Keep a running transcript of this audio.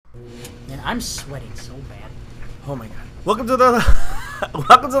I'm sweating so bad. Oh my god. Welcome to the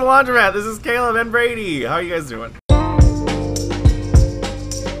welcome to the laundromat. This is Caleb and Brady. How are you guys doing?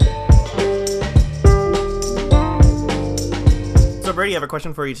 So Brady, I have a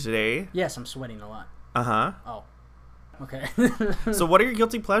question for you today. Yes, I'm sweating a lot. Uh-huh. Oh. Okay. So what are your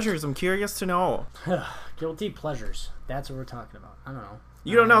guilty pleasures? I'm curious to know. Guilty pleasures. That's what we're talking about. I don't know.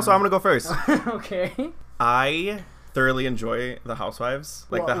 You don't know, so I'm gonna go first. Okay. I thoroughly enjoy the Housewives,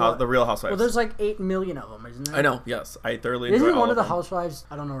 like Well, the Real Housewives. Well, there's like 8 million of them, isn't there? I know. Yes, I thoroughly enjoy Isn't all one of the them. housewives?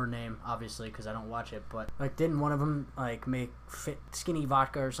 I don't know her name, obviously, because I don't watch it. But like, didn't one of them like make fit skinny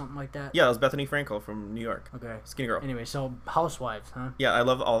vodka or something like that? Yeah, it was Bethany Frankel from New York. Okay. Skinny girl. Anyway, so housewives, huh? Yeah, I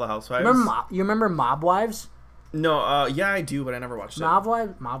love all the Housewives. You remember Mob Wives? No, yeah, I do, but I never watched it. Mob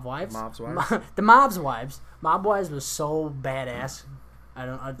Wives? Mob's Wives? The Mob's Wives. Mob Wives was so badass.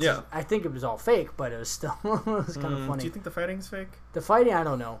 Yeah. I think it was all fake, but it was still it was kind of funny. Do you think the fighting's fake? The fighting, I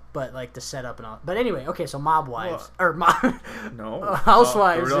don't know, but like the setup and all. But anyway, okay, so Mob Wives or No.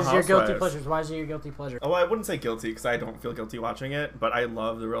 Housewives The Real is your guilty Housewives. pleasures. Why is it your guilty pleasure? Oh, I wouldn't say guilty because I don't feel guilty watching it, but I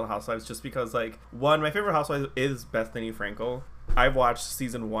love the Real Housewives just because, like, one, my favorite housewife is Bethany Frankel. I've watched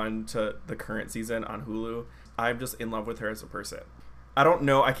season 1 to the current season on Hulu. I'm just in love with her as a person. I don't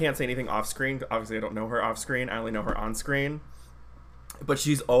know. I can't say anything off screen. Obviously, I don't know her off screen. I only know her on screen. But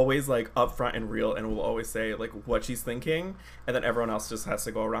she's always like upfront and real and will always say like what she's thinking, and then everyone else just has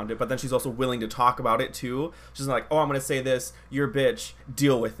to go around it. But then she's also willing to talk about it too. She's like, oh, I'm gonna say this, you're a bitch,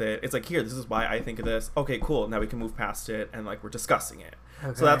 deal with it. It's like, here, this is why I think of this. Okay, cool, now we can move past it and like we're discussing it.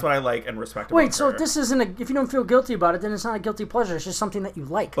 Okay. So that's what I like and respect about Wait, so her. this isn't if you don't feel guilty about it, then it's not a guilty pleasure. It's just something that you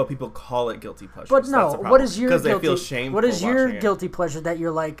like. But people call it guilty pleasure. But no, what is your guilty? Because they feel shameful. What is your watching it. guilty pleasure that you're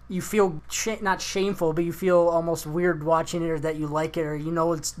like you feel not shameful, but you feel almost weird watching it, or that you like it, or you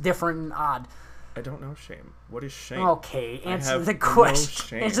know it's different and odd? I don't know shame. What is shame? Okay, answer the no question.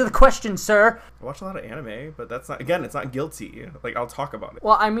 shame. Answer the question, sir. I watch a lot of anime, but that's not. Again, it's not guilty. Like I'll talk about it.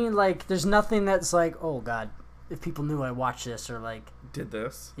 Well, I mean, like, there's nothing that's like, oh God, if people knew I watched this, or like, Did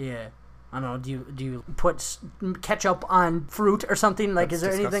this? yeah, I don't know. Do you put ketchup on fruit or something? Like, That's is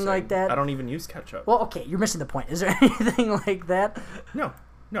there anything disgusting. like that? I don't even use ketchup. Well, okay, you're missing the point. Is there anything like that? No,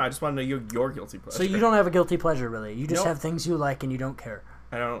 I just want to know your guilty pleasure. So you don't have a guilty pleasure, really. You just Nope. have things you like and you don't care.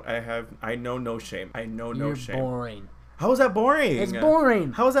 I don't. I know no shame. I know no You're shame. boring. How is that boring? It's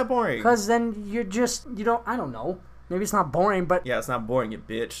boring. How is that boring? Because then you don't. I don't know. Maybe it's not boring, but Yeah, it's not boring, you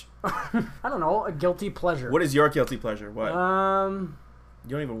bitch. I don't know. A guilty pleasure. What is your guilty pleasure? What? Um,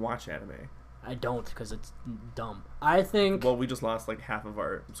 You don't even watch anime. I don't because it's dumb. I think. Well, we just lost like half of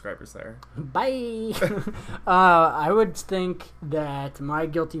our subscribers there. Bye. I would think that my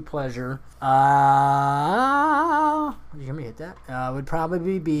guilty pleasure. Did you hear me hit that? Would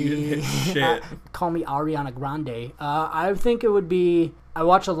probably be. You didn't hit shit. Call me Ariana Grande. I think it would be. I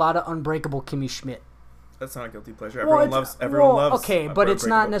watch a lot of Unbreakable Kimmy Schmidt. That's not a guilty pleasure. Well, Everyone loves. Okay, but it's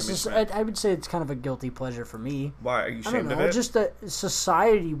not Unbreakable Kimmy necessarily. Schmidt. I would say it's kind of a guilty pleasure for me. Why are you I don't ashamed know. of it? Just that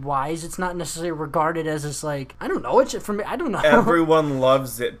society-wise, it's not necessarily regarded as this like. I don't know. It's for me. I don't know. Everyone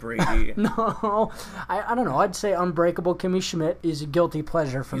loves it, Brady. No, I don't know. I'd say Unbreakable Kimmy Schmidt is a guilty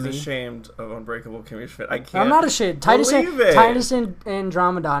pleasure for He's me. ashamed of Unbreakable Kimmy Schmidt. I can't. I'm not ashamed. Titus believe it.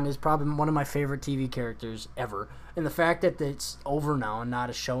 Andromedon is probably one of my favorite TV characters ever, and the fact that it's over now and not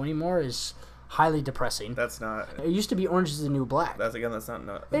a show anymore is highly depressing. That's not. It used to be Orange is the New Black. That's not.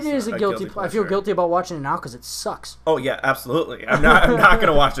 No, It that's is not a guilty. I feel pleasure. guilty about watching it now because it sucks. Oh yeah, absolutely. I'm not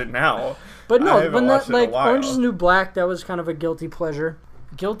gonna watch it now. But I no, haven't when watched that it in a like while. Orange is the New Black, that was kind of a guilty pleasure.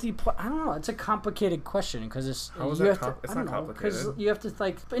 I don't know. It's a complicated question because it's How is you that have to. it's I don't not know because complicated. you have to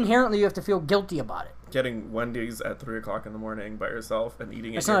like inherently you have to feel guilty about it. Getting Wendy's at 3:00 in the morning by yourself and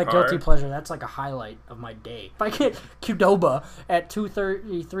eating it It's in not your a car. guilty pleasure. That's like a highlight of my day. If I get Qdoba at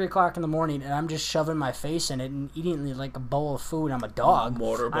 2:30, 3 o'clock in the morning, and I'm just shoving my face in it and eating it like a bowl of food, I'm a dog.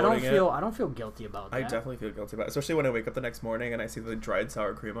 Motorboating I don't it. feel. I don't feel guilty about that. I definitely feel guilty about it, especially when I wake up the next morning and I see the dried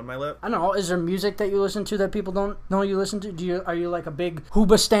sour cream on my lip. I don't know. Is there music that you listen to that people don't know you listen to? Are you like a big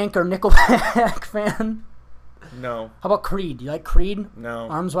Hoobastank or Nickelback fan? No, How about Creed? Do you like Creed? no,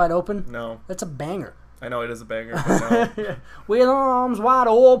 Arms Wide Open? no. That's a banger. I know it is a banger, but no. With arms wide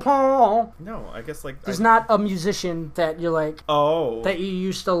open. No, I guess like There's not a musician that you're like Oh, that you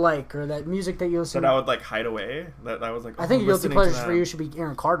used to like, or that music that you listen that to. I would like hide away. That I was like. I think oh, a guilty listening to pleasure for them. you should be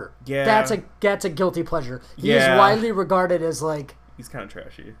Aaron Carter. Yeah. That's a guilty pleasure. He Yeah. is widely regarded as like He's kind of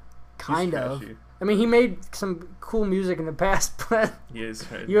trashy. kind of. trashy. I mean, he made some cool music in the past, but He is.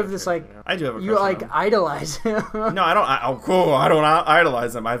 you have this like I do have a crush you on like him. idolize him. No, I don't. I don't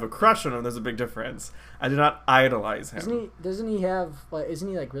idolize him. I have a crush on him. There's a big difference. I do not idolize him. Doesn't he have like? Isn't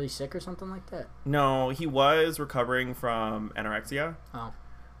he like really sick or something like that? No, he was recovering from anorexia. Oh.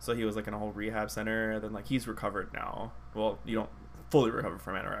 So he was like in a whole rehab center, and then like he's recovered now. Well, you don't fully recover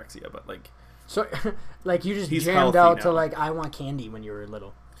from anorexia, but like So, like, you just He's jammed healthy out now. to, like, I want candy when you were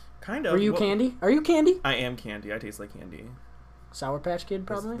little. kind of. Were you well, candy? Are you candy? I am candy. I taste like candy. Sour Patch Kid,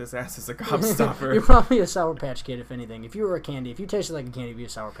 probably? This ass is a gobstopper. You're probably a Sour Patch Kid, if anything. If you were a candy, if you tasted like a candy, you'd be a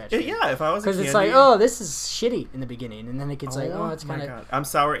Sour Patch Kid. Yeah, if I was a Because candy. it's like, oh, this is shitty in the beginning, and then it gets like, oh, it's my kind of... God. I'm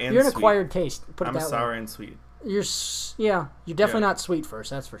sour and You're an sweet. acquired taste, put it I'm that sour way. and sweet. You're definitely Yeah. not sweet first,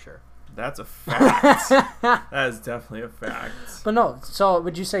 that's for sure. That's a fact. That is definitely a fact. But no, so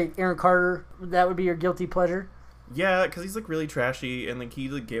would you say Aaron Carter, that would be your guilty pleasure? Yeah, because he's like really trashy, and like he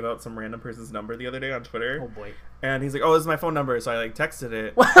like gave out some random person's number the other day on Twitter, Oh, boy. and he's like, "Oh, this is my phone number," so I like texted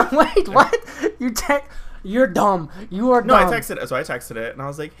it. Wait, what? You're dumb. You are No, dumb. I texted it. So I texted it, and I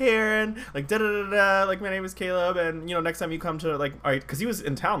was like, "Hey, Aaron, like da da da da, like my name is Caleb, and you know next time you come to like, all right, because he was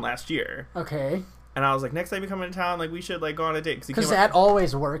in town last year, Okay. and I was like, next time you come into town, like we should like go on a date Because came that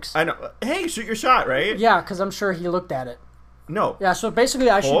always works. I know. Hey, shoot your shot, right? Yeah, because I'm sure he looked at it. No. Yeah, so basically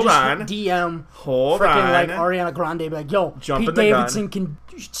I should Hold just on. DM Hold freaking on. like Ariana Grande, be like, yo, Jumping Pete the gun. Davidson can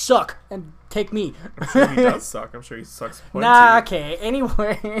suck and take me. I'm sure he does suck. I'm sure he sucks plenty. Nah, okay.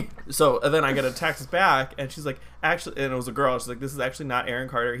 Anyway. So and then I get a text back, and she's like, actually, and it was a girl. She's like, this is actually not Aaron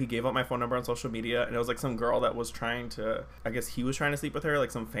Carter. He gave out my phone number on social media, and it was like some girl that was trying to, I guess he was trying to sleep with her,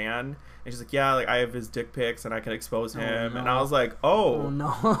 like some fan. And she's like, yeah, like I have his dick pics, and I can expose him. no. And I was like, oh, Oh,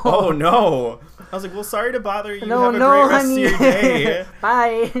 no. oh no. I was like, well, sorry to bother you. No, Have a no, great rest honey. of your day.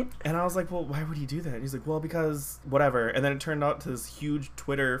 Bye. And I was like, well, why would he do that? And he's like, well, because whatever. And then it turned out to this huge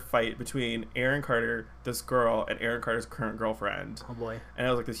Twitter fight between Aaron Carter, this girl, and Aaron Carter's current girlfriend. Oh, boy. And it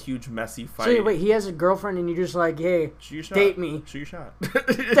was like this huge messy fight. So, wait, he has a girlfriend, and you're just like, hey, Shoot your shot. date me. Shoot your shot.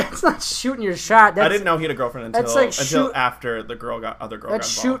 That's not shooting your shot. That's, I didn't know he had a girlfriend until that's like until after the other girl That's got involved.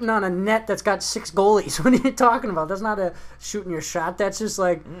 shooting on a net that's got 6 goalies. What are you talking about? That's not a shooting your shot. That's just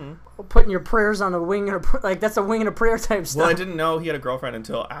like putting your prayers on a wing and like that's a wing and a prayer type stuff. Well, I didn't know he had a girlfriend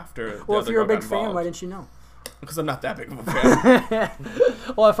until after. The Well, if other you're a girl big got fan, involved. why didn't you know? Because I'm not that big of a fan.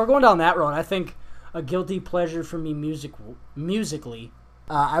 Well, if we're going down that road, I think a guilty pleasure for me musically,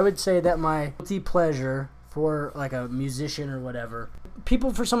 I would say that my guilty pleasure for like a musician or whatever,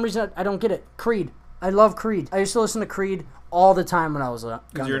 people for some reason I don't get it. Creed. I love Creed. I used to listen to Creed all the time when I was Because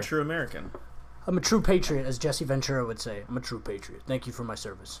younger. you're a true American. I'm a true patriot, as Jesse Ventura would say. I'm a true patriot. Thank you for my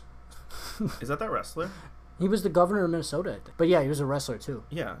service. Is that wrestler? He was the governor of Minnesota, I think. But yeah, he was a wrestler too.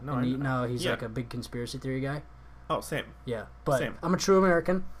 Yeah. No. And I he, know. no, he's Yeah. like a big conspiracy theory guy. Oh, same. Yeah, but Same. I'm a true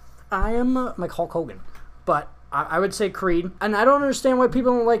American. I am like Hulk Hogan, but I would say Creed, and I don't understand why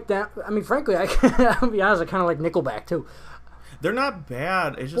people don't like that. I mean, frankly, I'll be honest, I kind of like Nickelback too. They're not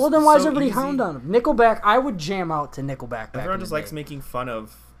bad. It's just Well, then why is so everybody easy. hound on them? Nickelback, I would jam out to Nickelback. Back Everyone in just the likes day. making fun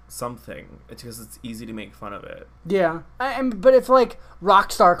of something. It's because it's easy to make fun of it. Yeah, but if like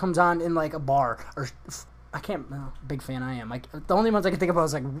Rockstar comes on in like a bar or I can't. No, big fan I am. Like the only ones I can think about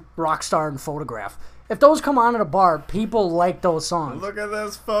is like Rockstar and Photograph. If those come on at a bar, people like those songs. Look at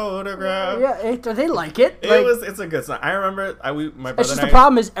this photograph. Yeah, they like it. Like, It's a good song. I remember my brother it's just and the I,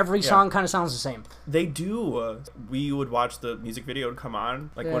 problem is every song kind of sounds the same. They do. We would watch the music video would come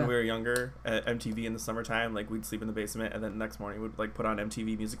on like when Yeah. we were younger at MTV in the summertime. Like we'd sleep in the basement, and then next morning we'd like put on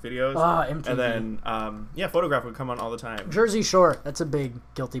MTV music videos. MTV. And then Photograph would come on all the time. Jersey Shore, that's a big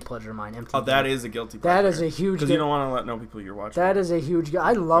guilty pleasure of mine. MTV. Oh, that is a guilty pleasure. That is a huge. Because you don't want to let no people you're watching. That is a huge.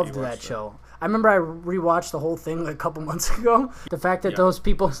 I loved you that watched it. show. I remember I rewatched the whole thing like a couple months ago. The fact that Yeah. those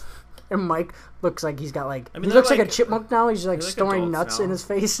people. And Mike looks like he's got like. I mean, he they're looks like a like- chipmunk now. He's like they're like storing adults nuts now. in his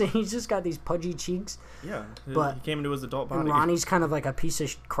face, and he's just got these pudgy cheeks. Yeah, But- he came into his adult And body. Ronnie's kind of like a piece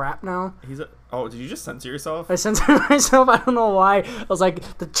of crap now. Oh, did you just censor yourself? I censored myself. I don't know why. I was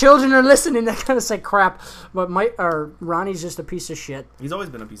like, the children are listening. That kind of say crap. But Ronnie's just a piece of shit. He's always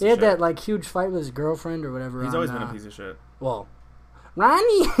been a piece He of had shit. that like huge fight with his girlfriend or whatever. He's on, always been a piece of shit. Well,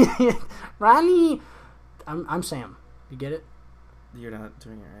 Ronnie, Ronnie, I'm Sam. You get it? You're not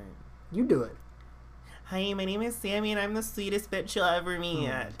doing it right. You do it. Hi, my name is Sammy, and I'm the sweetest bitch you'll ever meet.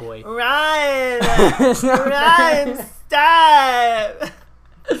 Oh, boy. Run! Run! Stop!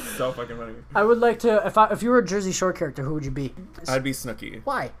 So fucking funny. I would like to. If you were a Jersey Shore character, who would you be? I'd be Snooki.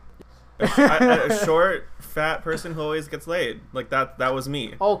 Why? A short, fat person who always gets laid. Like that was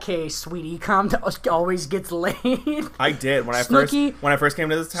me. Okay, sweetie, calm down. Always gets laid. I did when I Snooki- first came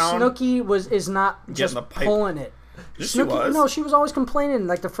to this town. Snooki is not just the pipe. pulling it. Yes, she was. No, she was always complaining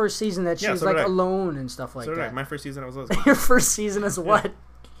like the first season that she Yeah, was so like did I. alone and stuff like So did I. that. My first season, I was always Your first season is what?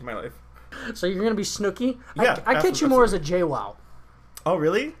 in my life. So you're gonna be Snooki? Yeah, I catch you more as a JWoww. Oh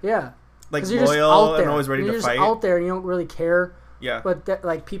really? Yeah. Like 'Cause you're just loyal out there. and always ready you're to just fight. out there and you don't really care Yeah, what that,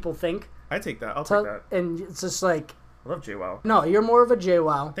 like people think. I take that. I'll take that. And it's just like I love JWoww. No, you're more of a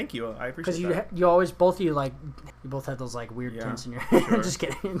JWoww. Thank you. I appreciate Because that. you always, both of you, like, you both have those, like, weird tints in your hair. sure. Just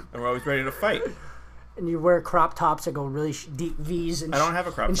kidding. And we're always ready to fight. And you wear crop tops that go really deep V's and I don't have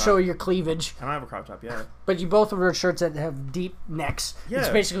a crop and top. show your cleavage. I don't have a crop top yet. But you both wear shirts that have deep necks. Yeah. It's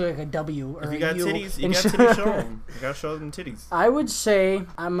basically like a W or If you a got U. titties, you And got titties, show them. You gotta show them titties. I would say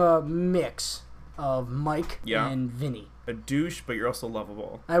I'm a mix of Mike Yeah. and Vinny. A douche, but you're also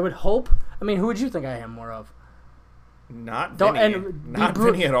lovable. I would hope. I mean, who would you think I am more of? Not Don't Vinny. and Not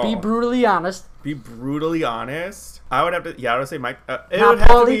Vinny at all. Be brutally honest. Be brutally honest. I would have to. Yeah, I would say Mike. It Not would have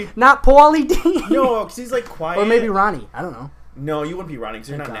to Paulie. be. Not Paulie D. No, because he's like quiet. Or maybe Ronnie. I don't know. No, you wouldn't be Ronnie because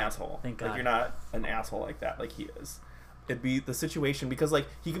you're Thank not an God. asshole. Thank Like God. you're not an asshole like that, like he is. It'd be the situation because like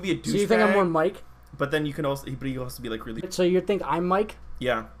he could be a douchebag. So you think I'm more Mike? But then you can also, but you can also be like really. So you think I'm Mike?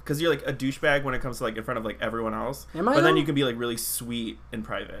 Yeah, because you're like a douchebag when it comes to like in front of like everyone else. Am I But then though? you can be like really sweet in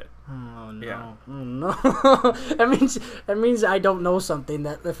private. Oh no! Yeah. Oh no! that means I don't know something.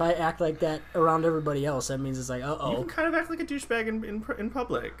 That if I act like that around everybody else, that means it's like, You oh. can kind of act like a douchebag in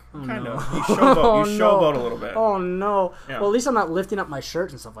public. Kind no. of. You showboat. Oh, You no. showboat a little bit. Oh no! Yeah. Well, at least I'm not lifting up my shirt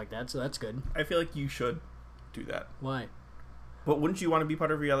and stuff like that, so that's good. I feel like you should do that. Why? But wouldn't you want to be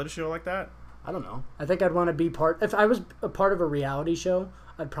part of a reality show like that? I don't know. I think I'd want to be part. If I was a part of a reality show,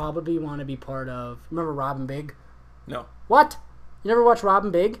 I'd probably want to be part of. Remember Robin Big? No. What? You never watched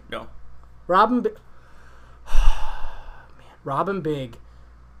Robin Big? No. Robin Big. Man, Robin Big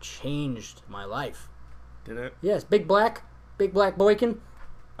changed my life. Did it? Yes, Big Black Boykin.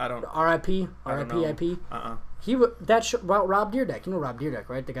 I don't. R.I.P. I don't know. R.I.P. Uh-uh. He that show about Rob Deerdeck. You know Rob Deerdeck,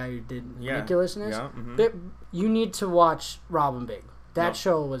 right? The guy who did Yeah. Ridiculousness. Yeah. Mhm. But you need to watch Robin Big. That No.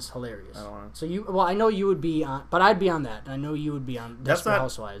 show was hilarious. I don't wanna. So I know you would be on, but I'd be on that. I know you would be on That's Desperate not-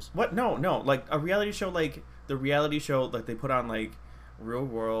 Housewives. What? No, no. Like a reality show, like the reality show, like they put on like Real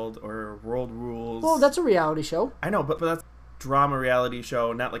World or World Rules. Well, that's a reality show. I know, but that's drama reality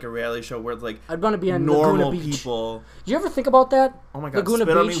show, not like a reality show where it's like I'd want to be on normal Laguna Beach. people. Do you ever think about that? Oh my god! Laguna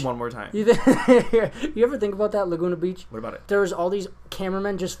spit on Beach? me one more time. You ever think about that, Laguna Beach? What about it? There was all these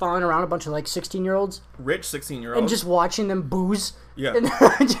cameramen just following around a bunch of like 16-year-olds Rich 16-year-old. and just watching them booze. Yeah. And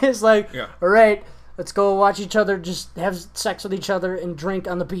just like, Yeah. all right, let's go watch each other, just have sex with each other and drink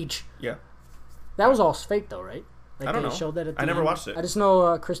on the beach. Yeah. That was all fake though, right? Like I don't they know. showed that at the I never end. watched it. I just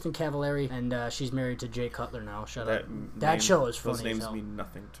know Kristen Cavallari, and she's married to Jay Cutler now. Shut up. That show is funny Those as names hell. mean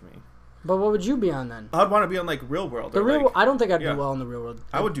nothing to me. But what would you be on then? I'd want to be on like Real World. The or, real. like, I don't think I'd yeah. do well in the real world.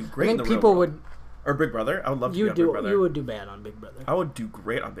 I would do great I in think the people Real World. would. Or Big Brother. I would love to You be on Big do. Brother. You would do bad on Big Brother. I would do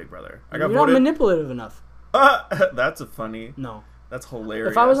great on Big Brother. I You're got not voted. manipulative enough. That's a funny. No. That's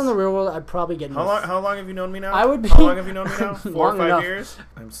hilarious. If I was in the real world, I'd probably get. How long have you known me now? I would be- How long have you known me now? 4 or Long 5 enough. years?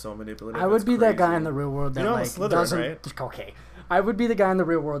 I'm so manipulative. I would It's be that guy crazy. in the real world that You know I'm a like Slytherin, doesn't. right? Okay. I would be the guy in the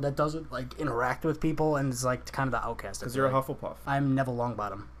real world that doesn't like interact with people and is like kind of the outcast. I Because feel you're a like. Hufflepuff. I'm Neville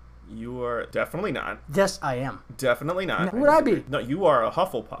Longbottom. You are definitely not. Yes, I am. Definitely not. Who would I be? No, you are a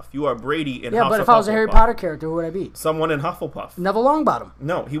Hufflepuff. You are Brady in Yeah, House but of if I was a Harry Hufflepuff. Potter character, who would I be? Someone in Hufflepuff. Neville Longbottom.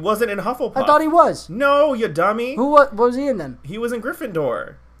 No, he wasn't in Hufflepuff. I thought he was. No, you dummy. What was he in then? He was in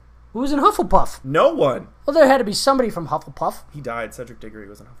Gryffindor. Who was in Hufflepuff? No one. Well, there had to be somebody from Hufflepuff. He died. Cedric Diggory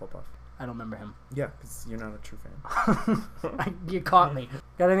was in Hufflepuff. I don't remember him. Yeah, because you're not a true fan. You caught me.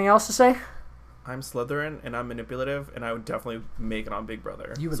 Got anything else to say? I'm Slytherin, and I'm manipulative, and I would definitely make it on Big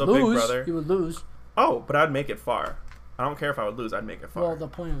Brother. You would so lose. Big Brother. You would lose. Oh, but I'd make it far. I don't care if I would lose. I'd make it far. Well, the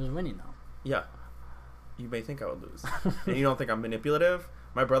point of winning, though. Yeah. You may think I would lose. And you don't think I'm manipulative?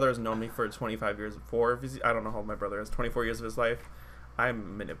 My brother has known me for 25 years. I don't know how old my brother is. 24 years of his life.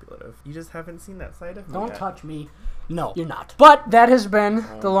 I'm manipulative. You just haven't seen that side of me Don't yet. touch me. No, you're not. But that has been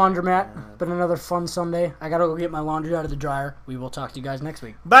the laundromat. Been another fun Sunday. I gotta go get my laundry out of the dryer. We will talk to you guys next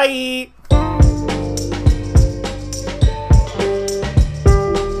week. Bye!